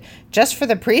recommend it just for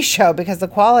the pre-show because the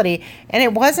quality. And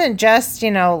it wasn't just,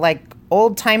 like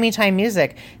old-timey time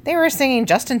music. They were singing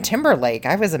Justin Timberlake.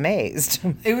 I was amazed.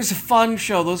 It was a fun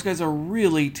show. Those guys are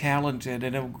really talented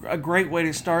and a great way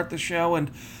to start the show.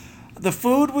 And the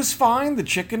food was fine. The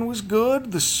chicken was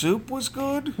good. The soup was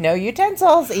good. No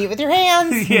utensils. Eat with your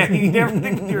hands. Yeah, eat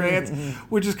everything with your hands,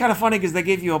 which is kind of funny because they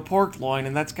gave you a pork loin,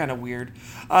 and that's kind of weird.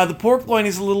 The pork loin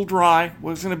is a little dry.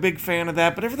 Wasn't a big fan of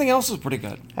that, but everything else was pretty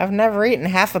good. I've never eaten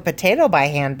half a potato by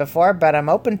hand before, but I'm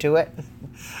open to it.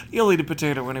 You'll eat a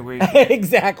potato anyway.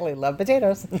 Exactly. Love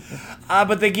potatoes.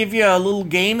 But they give you a little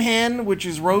game hen, which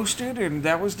is roasted, and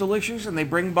that was delicious. And they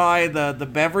bring by the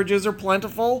beverages are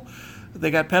plentiful. They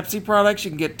got Pepsi products.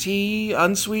 You can get tea,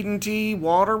 unsweetened tea,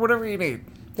 water, whatever you need.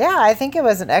 Yeah, I think it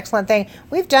was an excellent thing.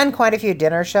 We've done quite a few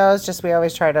dinner shows, just we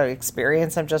always try to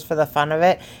experience them just for the fun of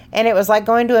it. And it was like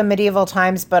going to a medieval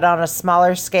times, but on a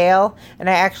smaller scale. And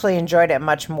I actually enjoyed it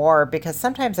much more because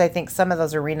sometimes I think some of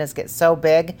those arenas get so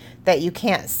big that you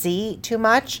can't see too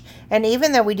much. And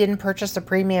even though we didn't purchase the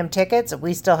premium tickets,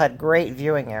 we still had great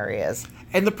viewing areas.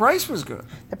 And the price was good.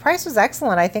 The price was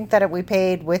excellent. I think that we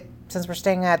paid since we're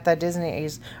staying at the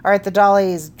Disney's or at the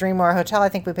Dolly's Dreamore Hotel, I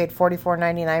think we paid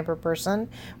 $44.99 per person,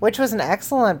 which was an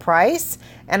excellent price.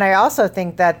 And I also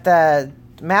think that the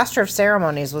Master of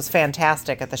Ceremonies was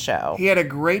fantastic at the show. He had a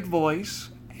great voice.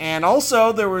 And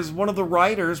also, there was one of the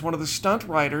riders, one of the stunt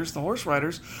riders, the horse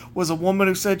riders, was a woman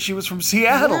who said she was from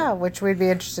Seattle. Yeah, which we'd be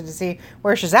interested to see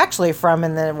where she's actually from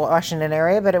in the Washington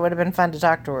area, but it would have been fun to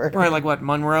talk to her. Right, like what,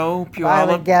 Monroe, Puyallup? I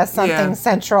would guess something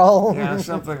central. Yeah,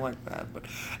 something like that. But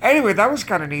anyway, that was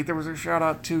kind of neat. There was a shout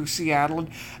out to Seattle.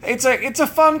 And it's a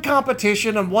fun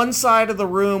competition. On one side of the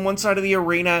room, one side of the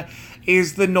arena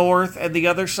is the north, and the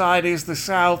other side is the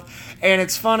south. And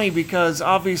it's funny because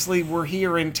obviously we're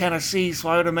here in Tennessee, so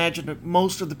I would imagine that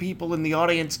most of the people in the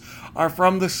audience are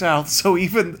from the south. So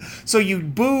you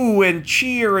boo and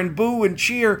cheer and boo and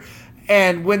cheer.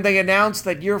 And when they announced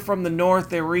that you're from the north,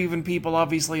 there were even people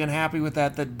obviously unhappy with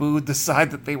that booed the side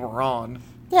that they were on.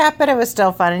 Yeah, but it was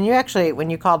still fun. And you actually, when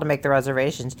you call to make the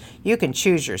reservations, you can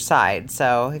choose your side.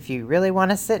 So if you really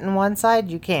want to sit in one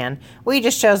side, you can. We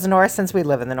just chose the north since we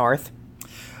live in the north.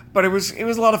 But it was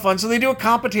a lot of fun. So they do a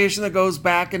competition that goes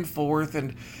back and forth,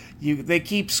 and they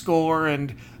keep score.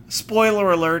 And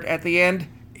spoiler alert, at the end,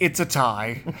 it's a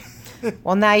tie.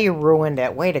 Well, now you ruined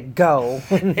it. Way to go.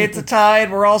 It's a tie,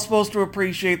 and we're all supposed to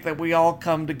appreciate that we all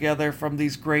come together from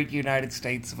these great United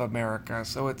States of America.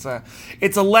 So it's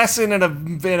a lesson and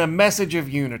a message of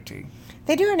unity.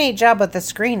 They do a neat job with the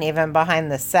screen even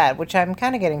behind the set, which I'm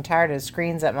kind of getting tired of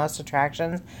screens at most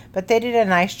attractions, but they did a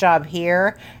nice job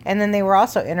here. And then they were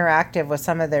also interactive with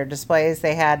some of their displays.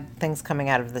 They had things coming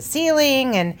out of the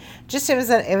ceiling, and just it was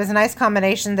a nice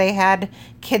combination. They had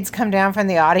kids come down from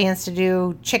the audience to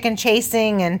do chicken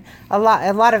chasing, and a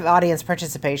lot of audience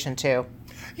participation too.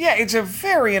 Yeah, it's a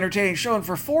very entertaining show, and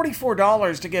for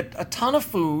 $44 to get a ton of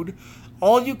food,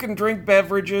 all you can drink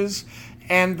beverages,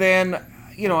 and then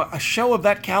a show of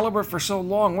that caliber for so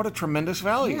long, what a tremendous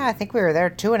value. Yeah, I think we were there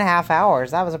 2.5 hours.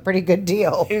 That was a pretty good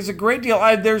deal. It was a great deal.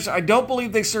 I don't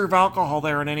believe they serve alcohol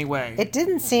there in any way. It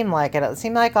didn't seem like it. It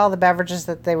seemed like all the beverages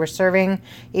that they were serving,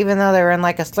 even though they were in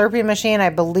like a Slurpee machine, I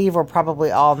believe were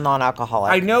probably all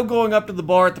non-alcoholic. I know going up to the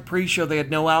bar at the pre-show, they had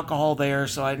no alcohol there,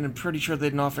 so I'm pretty sure they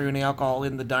didn't offer you any alcohol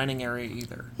in the dining area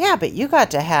either. Yeah, but you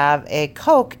got to have a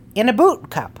Coke in a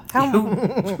boot cup.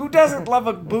 Who doesn't love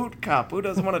a boot cup? Who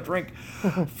doesn't want to drink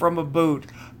from a boot?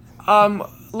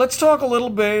 Let's talk a little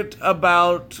bit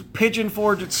about Pigeon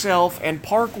Forge itself and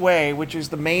Parkway, which is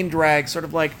the main drag, sort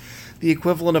of like the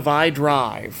equivalent of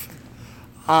iDrive.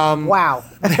 Wow.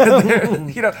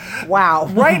 You know, Wow.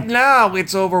 right now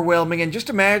it's overwhelming, and just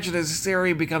imagine as this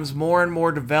area becomes more and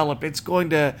more developed,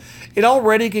 it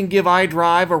already can give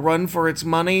iDrive a run for its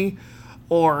money.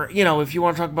 Or, if you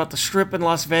want to talk about the Strip in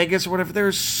Las Vegas or whatever,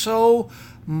 there's so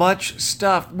much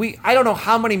stuff. I don't know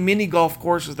how many mini golf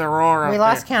courses there are out We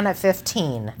lost there. count at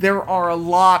 15. There are a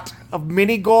lot of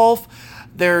mini golf.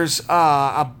 There's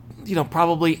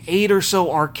probably 8 or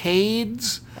so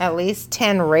arcades. At least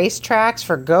 10 racetracks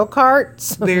for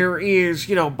go-karts. There is,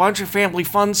 a bunch of family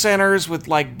fun centers with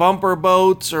like bumper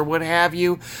boats or what have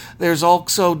you. There's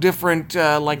also different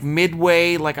like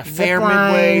Midway, like a fair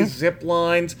Midway, zip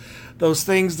lines. Those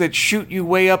things that shoot you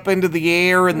way up into the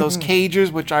air in those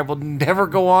cages, which I will never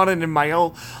go on in my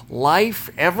whole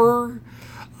life, ever.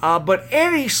 But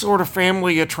any sort of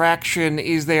family attraction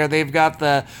is there. They've got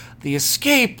the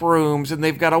escape rooms, and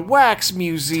they've got a wax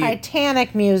museum.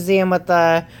 Titanic Museum with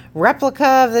the replica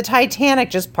of the Titanic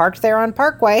just parked there on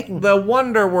Parkway. The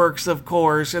Wonderworks, of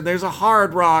course, and there's a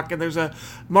Hard Rock, and there's a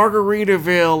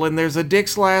Margaritaville, and there's a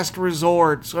Dick's Last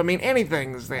Resort. So,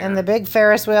 anything's there. And the big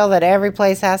Ferris wheel that every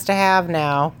place has to have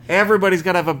now. Everybody's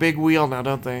got to have a big wheel now,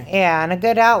 don't they? Yeah, and a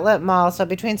good outlet mall. So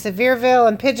between Sevierville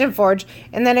and Pigeon Forge,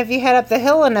 and then if you head up the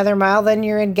hill another mile, then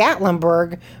you're in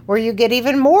Gatlinburg, where you get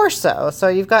even more so. So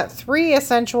you've got 3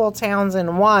 essential towns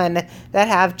in one that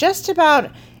have just about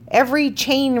every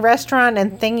chain restaurant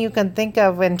and thing you can think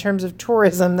of in terms of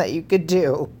tourism that you could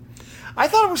do. I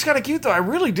thought it was kind of cute, though. I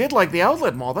really did like the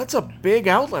outlet mall. That's a big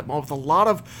outlet mall with a lot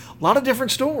of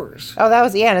different stores. Oh,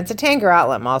 and it's a Tanger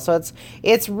outlet mall, so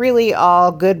it's really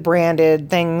all good branded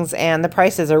things, and the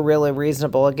prices are really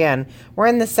reasonable. Again, we're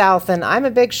in the South, and I'm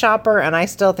a big shopper, and I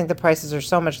still think the prices are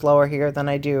so much lower here than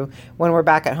I do when we're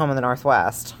back at home in the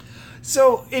Northwest.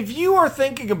 So if you are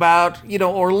thinking about,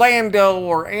 Orlando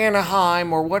or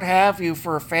Anaheim or what have you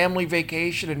for a family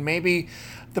vacation, and maybe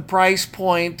the price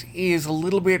point is a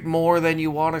little bit more than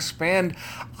you want to spend,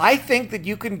 I think that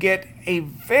you can get a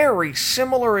very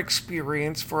similar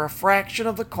experience for a fraction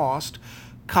of the cost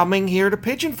coming here to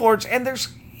Pigeon Forge, and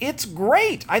it's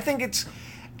great.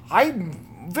 I'm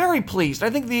very pleased. I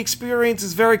think the experience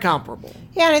is very comparable.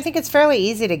 Yeah, and I think it's fairly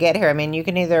easy to get here. You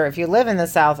can either, if you live in the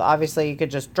South, obviously you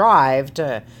could just drive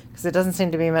because it doesn't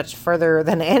seem to be much further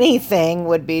than anything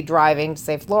would be driving to,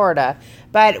 say, Florida.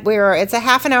 But it's a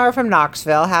half an hour from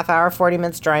Knoxville, half hour, 40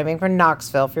 minutes driving from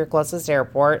Knoxville for your closest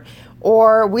airport.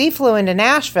 Or we flew into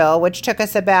Nashville, which took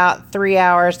us about 3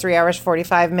 hours,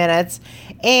 45 minutes.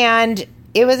 And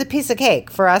it was a piece of cake.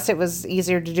 For us, it was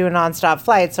easier to do a nonstop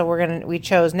flight, so we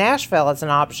chose Nashville as an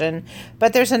option.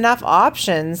 But there's enough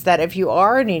options that if you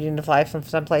are needing to fly from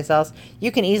someplace else,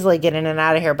 you can easily get in and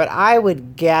out of here. But I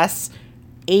would guess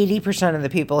 80% of the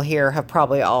people here have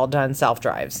probably all done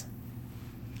self-drives.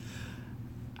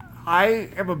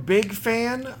 I am a big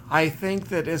fan. I think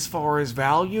that as far as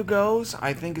value goes,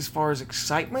 I think as far as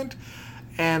excitement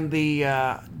and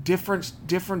the different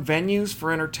venues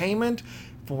for entertainment,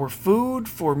 for food,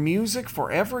 for music, for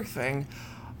everything,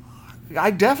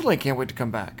 I definitely can't wait to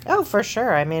come back. Oh, for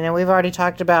sure. And we've already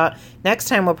talked about next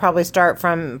time we'll probably start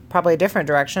from probably a different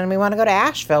direction. We want to go to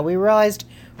Asheville. We realized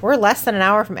we're less than an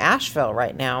hour from Asheville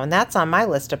right now, and that's on my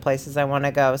list of places I want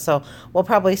to go. So we'll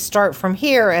probably start from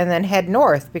here and then head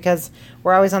north because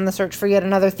we're always on the search for yet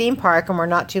another theme park, and we're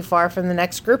not too far from the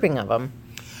next grouping of them.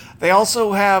 They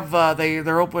also have,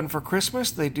 they're open for Christmas.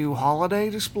 They do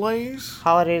holiday displays.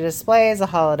 A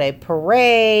holiday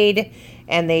parade,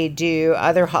 and they do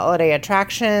other holiday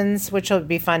attractions, which will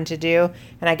be fun to do.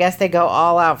 And I guess they go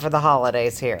all out for the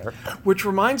holidays here. Which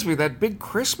reminds me, that big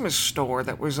Christmas store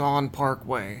that was on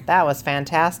Parkway. That was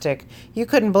fantastic. You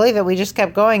couldn't believe it. We just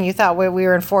kept going. You thought we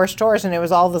were in 4 stores, and it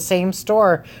was all the same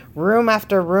store. Room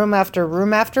after room after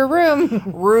room after room.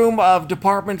 Room of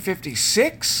Department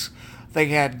 56. They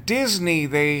had Disney,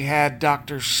 they had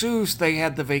Dr. Seuss, they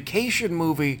had the Vacation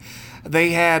movie, they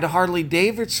had Harley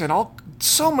Davidson,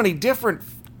 so many different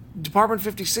Department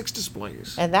 56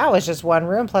 displays. And that was just one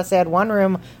room. Plus, they had one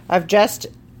room of just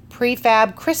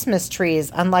prefab Christmas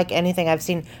trees, unlike anything I've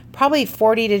seen. Probably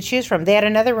 40 to choose from. They had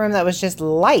another room that was just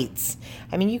lights.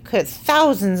 You could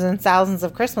thousands and thousands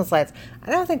of Christmas lights.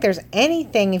 I don't think there's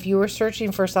anything, if you were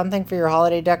searching for something for your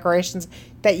holiday decorations,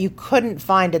 that you couldn't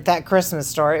find at that Christmas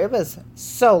store. It was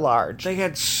so large. They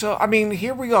had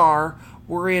here we are,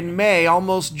 we're in May,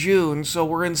 almost June, so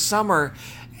we're in summer,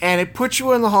 and it puts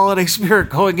you in the holiday spirit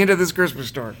going into this Christmas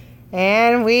store.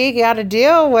 And we got a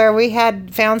deal where we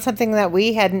had found something that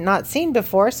we had not seen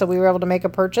before, so we were able to make a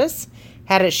purchase.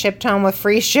 Had it shipped home with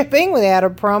free shipping. We had a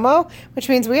promo, which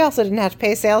means we also didn't have to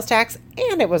pay sales tax,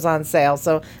 and it was on sale.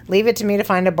 So leave it to me to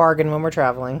find a bargain when we're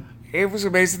traveling. It was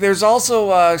amazing. There's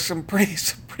also some pretty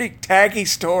taggy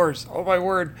stores. Oh my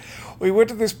word! We went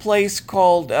to this place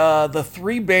called the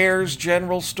Three Bears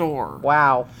General Store.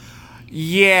 Wow.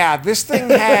 Yeah, this thing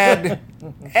had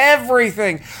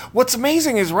everything. What's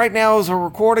amazing is right now, as we're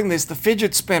recording this, the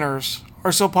fidget spinners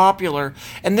are so popular,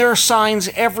 and there are signs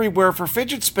everywhere for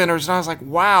fidget spinners. And I was like,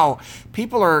 wow,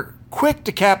 people are quick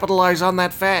to capitalize on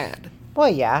that fad. Well,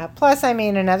 yeah. Plus, I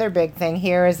mean, another big thing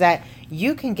here is that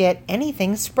you can get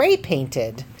anything spray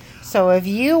painted. So if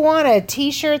you want a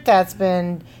t-shirt that's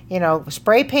been,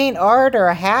 spray paint art or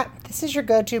a hat, this is your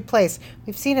go-to place.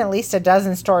 We've seen at least a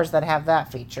dozen stores that have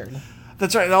that featured.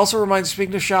 That's right. It also reminds,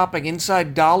 speaking of shopping,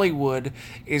 inside Dollywood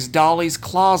is Dolly's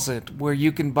Closet, where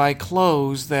you can buy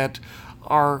clothes that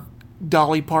are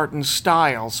Dolly Parton's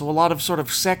style. So a lot of sort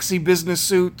of sexy business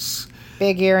suits.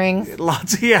 Big earrings.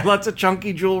 Lots of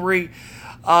chunky jewelry.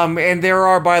 And there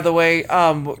are, by the way,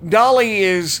 Dolly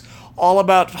is all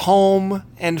about home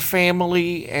and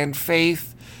family and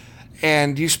faith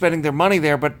and you spending their money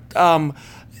there. But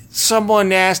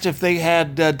someone asked if they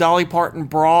had Dolly Parton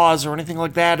bras or anything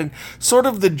like that. And sort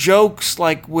of the jokes,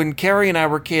 like when Carrie and I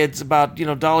were kids, about,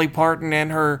 Dolly Parton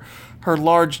and her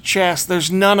large chest. There's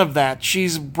none of that.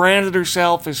 She's branded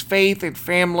herself as faith and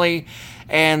family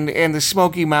and the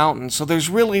Smoky Mountains. So there's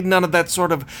really none of that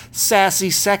sort of sassy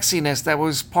sexiness that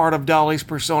was part of Dolly's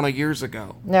persona years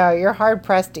ago. No, you're hard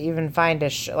pressed to even find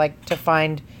to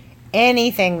find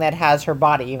anything that has her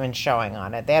body even showing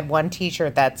on it. They had one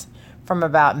T-shirt that's from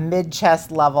about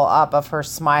mid-chest level up of her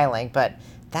smiling, but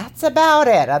that's about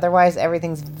it. Otherwise,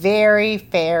 everything's very,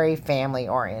 very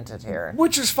family-oriented here.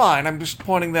 Which is fine. I'm just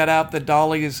pointing that out, that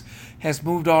Dolly has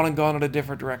moved on and gone in a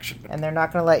different direction. And they're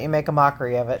not going to let you make a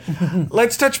mockery of it.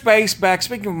 Let's touch base back.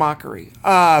 Speaking of mockery,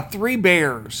 Three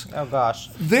Bears. Oh, gosh.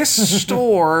 This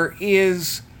store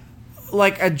is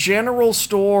like a general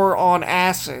store on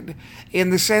acid in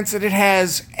the sense that it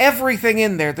has everything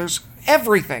in there. There's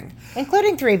everything.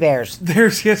 Including Three Bears.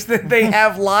 They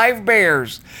have live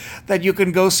bears that you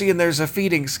can go see, and there's a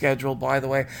feeding schedule, by the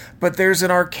way. But there's an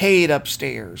arcade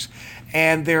upstairs,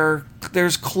 and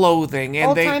there's clothing and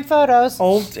old-time photos.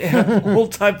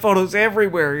 Old-time photos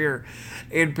everywhere here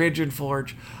in Pigeon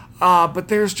Forge. But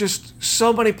there's just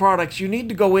so many products. You need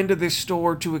to go into this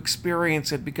store to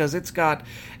experience it because it's got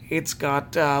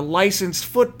licensed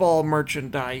football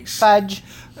merchandise. Fudge.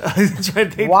 That's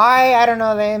right. Why? I don't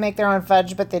know. They make their own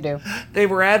fudge, but they do. They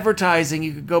were advertising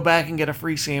you could go back and get a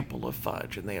free sample of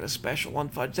fudge, and they had a special on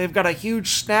fudge. They've got a huge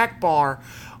snack bar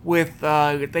with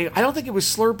I don't think it was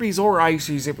Slurpees or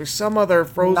Ices. It was some other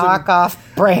frozen knockoff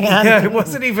brand. Yeah, it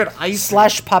wasn't even Ice.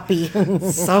 Slush puppy.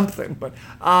 Something, but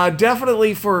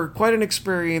definitely for quite an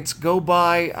experience, go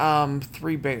buy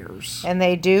Three Bears. And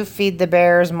they do feed the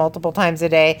bears multiple times a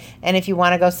day. And if you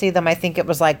want to go see them, I think it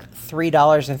was like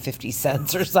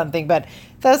 $3.50 or something. But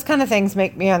those kind of things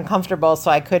make me uncomfortable,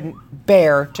 so I couldn't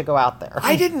bear to go out there.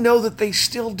 I didn't know that they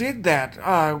still did that.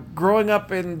 Growing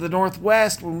up in the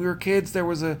Northwest, when we were kids, there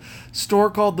was a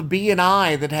store called the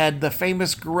B&I that had the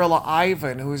famous gorilla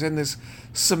Ivan, who was in this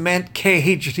cement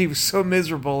cage, and he was so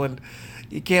miserable, and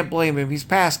you can't blame him. He's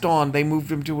passed on. They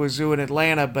moved him to a zoo in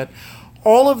Atlanta, but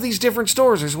all of these different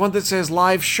stores, there's one that says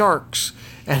Live Sharks,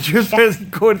 and you're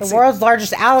going to the world's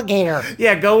largest alligator.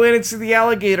 Yeah, go in and see the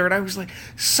alligator. And I was like,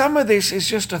 some of this is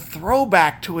just a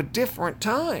throwback to a different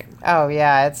time. Oh,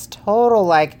 yeah. It's total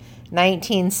like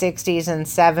 1960s and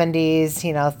 70s,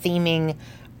 theming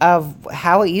of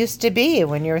how it used to be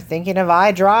when you're thinking of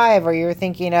iDrive or you're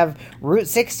thinking of Route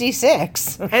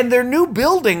 66. And they're new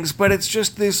buildings, but it's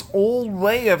just this old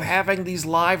way of having these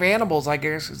live animals, I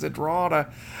guess, is the draw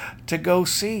to go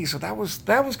see. So that was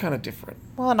kind of different.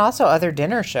 Well, and also other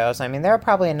dinner shows. I mean, there are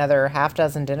probably another half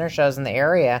dozen dinner shows in the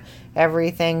area.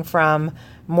 Everything from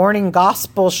morning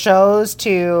gospel shows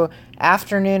to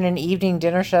afternoon and evening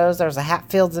dinner shows. There was a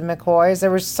Hatfields and McCoys.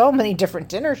 There were so many different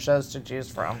dinner shows to choose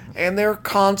from. And there are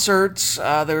concerts.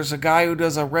 There's a guy who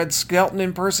does a Red Skelton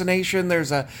impersonation.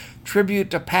 There's a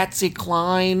tribute to Patsy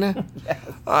Cline.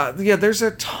 Yes. There's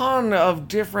a ton of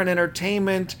different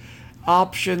entertainment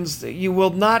options. You will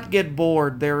not get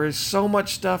bored. There is so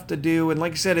much stuff to do, and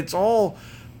like I said, it's all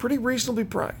pretty reasonably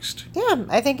priced. Yeah,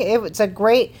 I think it's a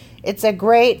great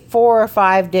 4 or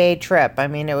 5 day trip. I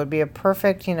mean, it would be a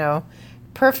perfect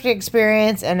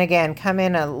experience, and again, come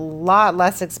in a lot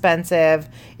less expensive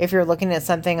if you're looking at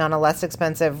something on a less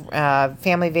expensive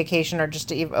family vacation or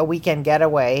just a weekend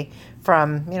getaway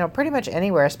from, pretty much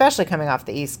anywhere, especially coming off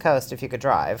the East Coast if you could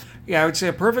drive. Yeah, I would say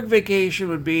a perfect vacation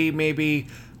would be maybe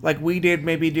like we did,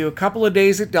 maybe do a couple of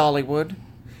days at Dollywood,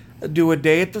 do a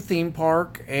day at the theme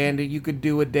park, and you could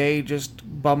do a day just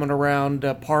bumming around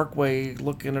Parkway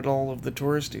looking at all of the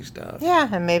touristy stuff. Yeah,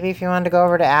 and maybe if you wanted to go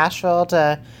over to Asheville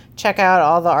to check out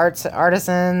all the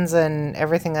artisans and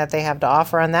everything that they have to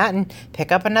offer on that, and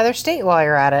pick up another state while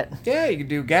you're at it. Yeah, you could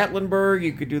do Gatlinburg,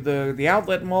 you could do the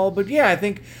Outlet Mall, but yeah, I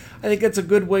think that's a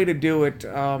good way to do it.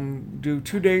 Do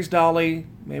 2 days Dolly,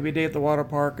 maybe a day at the water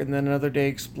park, and then another day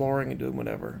exploring and doing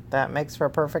whatever. That makes for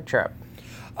a perfect trip.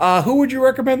 Who would you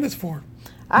recommend this for?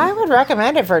 I would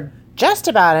recommend it for just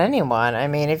about anyone. I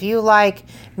mean, if you like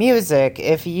music,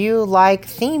 if you like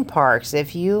theme parks,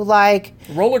 if you like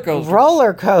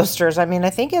roller coasters, I mean, I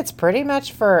think it's pretty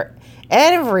much for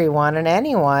everyone and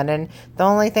anyone. And the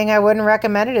only thing I wouldn't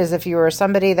recommend it is if you were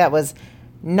somebody that was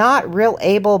not real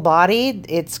able-bodied.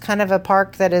 It's kind of a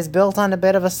park that is built on a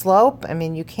bit of a slope. I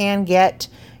mean, you can get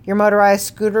your motorized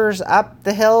scooters up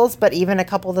the hills, but even a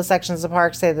couple of the sections of the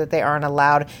park say that they aren't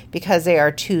allowed because they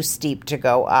are too steep to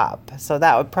go up. So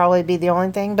that would probably be the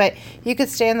only thing, but you could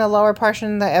stay in the lower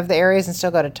portion of the areas and still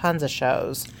go to tons of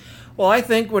shows. Well, I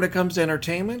think when it comes to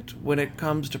entertainment, when it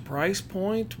comes to price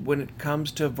point, when it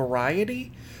comes to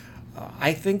variety,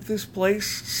 I think this place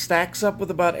stacks up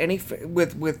with about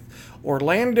with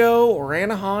Orlando or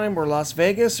Anaheim or Las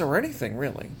Vegas or anything,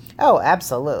 really. Oh,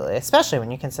 absolutely. Especially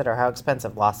when you consider how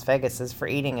expensive Las Vegas is for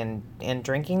eating and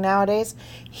drinking nowadays.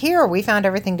 Here, we found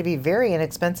everything to be very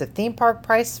inexpensive. Theme park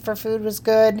price for food was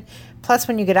good. Plus,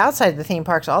 when you get outside the theme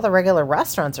parks, all the regular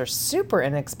restaurants are super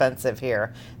inexpensive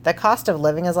here. The cost of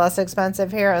living is less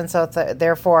expensive here, and so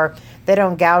therefore, they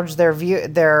don't gouge their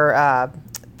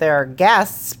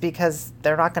guests because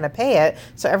they're not going to pay it.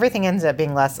 So everything ends up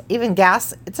being less. Even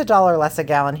gas, it's $1 less a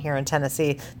gallon here in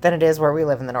Tennessee than it is where we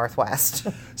live in the Northwest.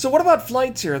 So what about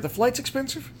flights here? Are the flights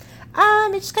expensive?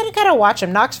 You just gotta watch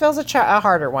them. Knoxville's a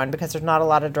harder one because there's not a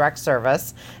lot of direct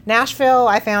service. Nashville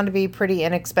I found to be pretty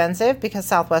inexpensive because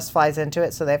Southwest flies into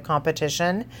it, so they have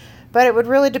competition. But it would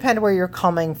really depend where you're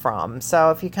coming from.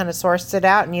 So if you kind of sourced it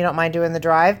out and you don't mind doing the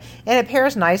drive, and it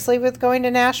pairs nicely with going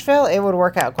to Nashville, it would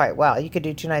work out quite well. You could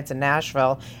do 2 nights in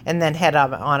Nashville and then head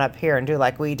on up here and do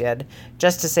like we did,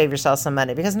 just to save yourself some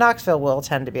money, because Knoxville will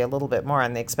tend to be a little bit more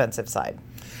on the expensive side.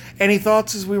 Any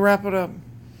thoughts as we wrap it up?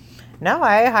 No,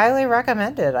 I highly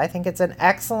recommend it. I think it's an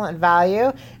excellent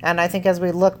value, and I think as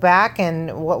we look back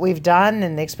and what we've done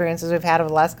and the experiences we've had over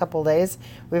the last couple of days,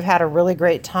 we've had a really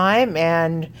great time,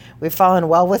 and we've fallen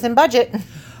well within budget.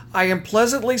 I am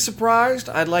pleasantly surprised.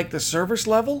 I like the service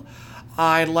level.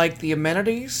 I like the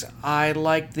amenities. I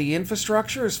like the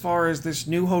infrastructure as far as this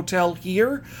new hotel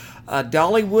here.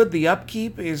 Dollywood, the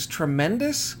upkeep is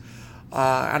tremendous.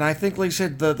 And I think, like I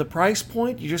said, the price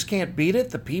point, you just can't beat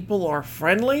it. The people are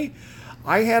friendly.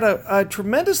 I had a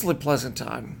tremendously pleasant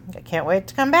time. I can't wait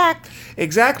to come back.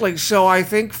 Exactly. So I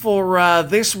think for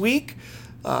this week,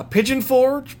 Pigeon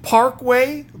Forge,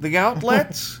 Parkway, the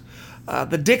outlets,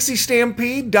 the Dixie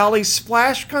Stampede, Dolly's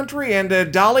Splash Country, and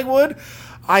Dollywood,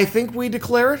 I think we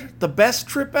declare it the best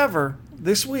trip ever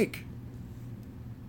this week.